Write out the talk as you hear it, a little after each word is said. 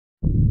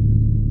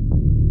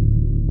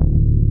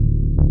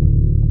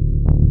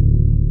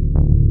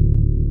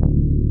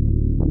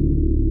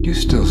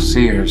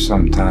see her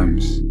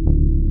sometimes,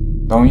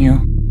 don't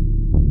you?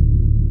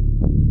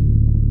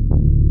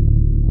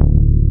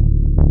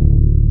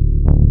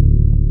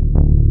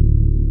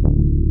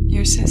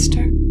 Your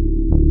sister?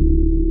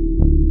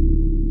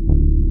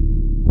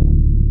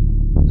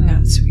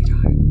 No,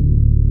 sweetheart.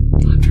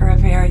 Not for a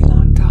very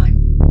long time.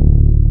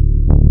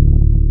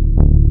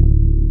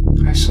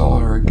 I saw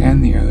her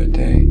again the other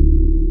day.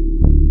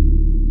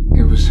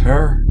 It was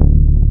her.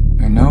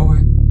 I know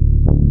it.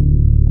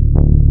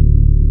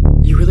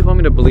 You really want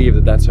me to believe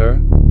that that's her?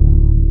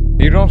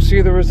 You don't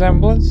see the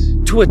resemblance?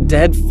 To a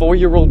dead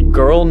 4-year-old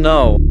girl?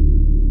 No.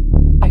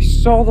 I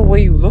saw the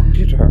way you looked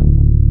at her.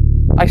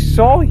 I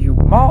saw you,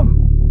 Mom.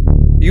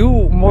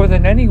 You more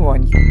than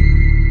anyone.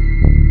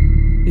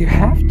 You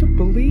have to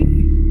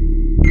believe.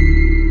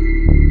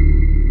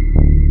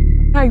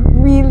 I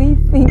really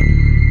think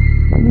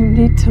you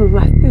need to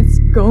let this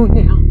go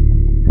now.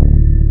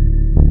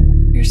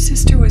 Your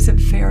sister was a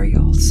very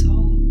old soul.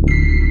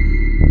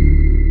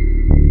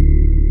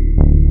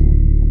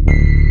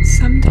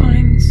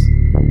 Sometimes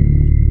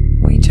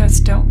we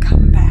just don't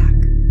come back.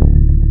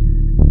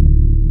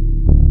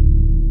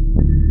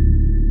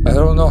 I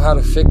don't know how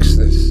to fix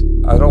this.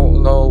 I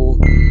don't know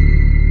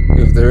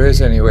if there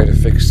is any way to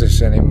fix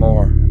this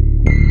anymore.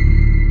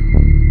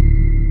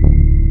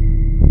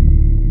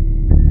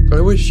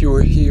 I wish you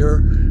were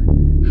here,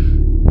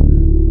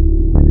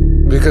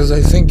 because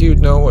I think you'd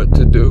know what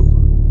to do.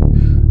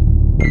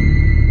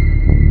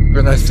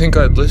 And I think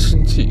I'd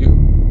listen to you.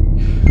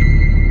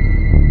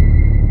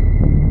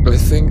 I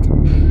think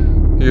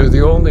you're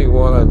the only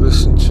one I'd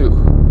listen to,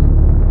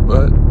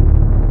 but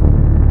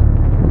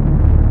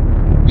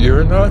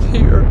you're not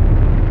here.